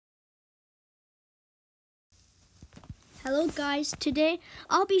Hello guys, today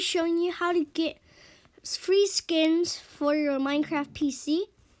I'll be showing you how to get free skins for your Minecraft PC.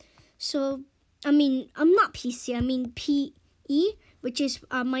 I'm not PC, I mean PE, which is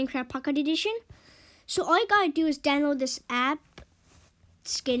Minecraft Pocket Edition. So all you gotta do is download this app,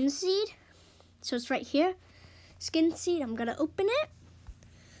 Skin Seed. So it's right here, Skin Seed. I'm gonna open it.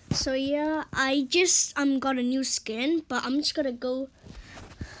 So yeah, I just got a new skin, but I'm just gonna go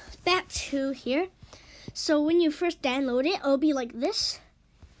back to here. So when you first download it, it'll be like this.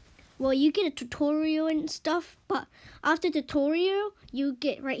 Well, you get a tutorial and stuff, but after the tutorial, you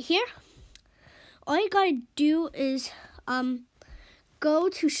get right here. All you gotta do is go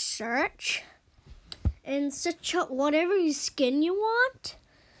to search and search out whatever skin you want.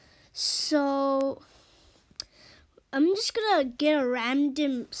 So I'm just gonna get a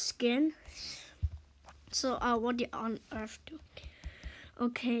random skin. So what on earth do?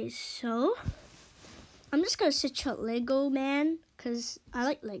 Okay, so I'm just gonna search out Lego Man because I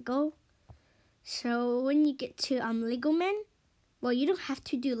like Lego. So when you get to Lego Man, well, you don't have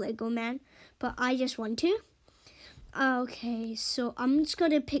to do Lego Man, but I just want to. Okay, so I'm just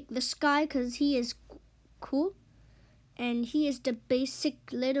gonna pick this guy because he is cool, and he is the basic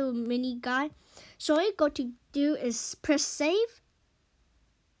little mini guy. So all you got to do is press save.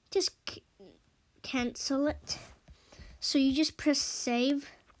 Just cancel it. So you just press save.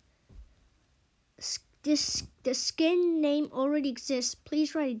 The skin name already exists.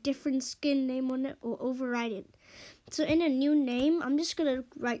 Please write a different skin name on it or override it. So in a new name, I'm just gonna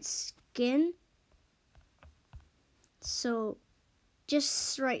write skin. So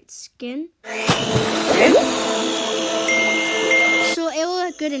just write skin. So it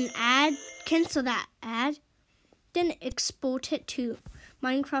will get an ad. Cancel that ad. Then export it to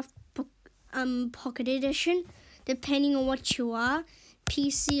Minecraft Pocket Edition, depending on what you are,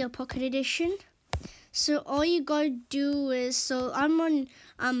 PC or Pocket Edition. So all you gotta do is, so I'm on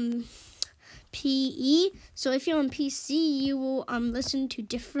PE. So if you're on PC, you will listen to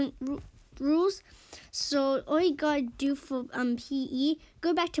different rules. So all you gotta do for PE,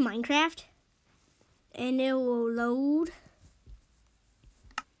 go back to Minecraft, and it will load.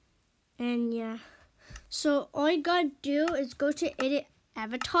 And yeah, so all you gotta do is go to edit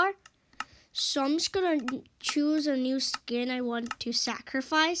avatar. So I'm just gonna choose a new skin I want to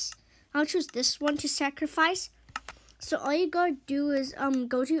sacrifice. I'll choose this one to sacrifice. So all you gotta do is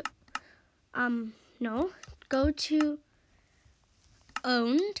go to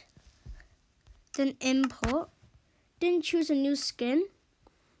owned, then import, then choose a new skin,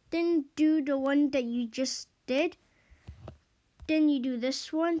 then do the one that you just did, then you do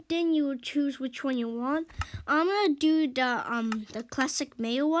this one, then you will choose which one you want. I'm gonna do the classic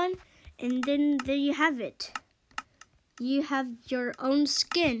male one, and then there you have it. You have your own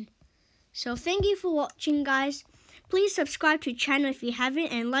skin. So thank you for watching, guys. Please subscribe to the channel if you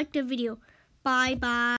haven't, and like the video. Bye bye.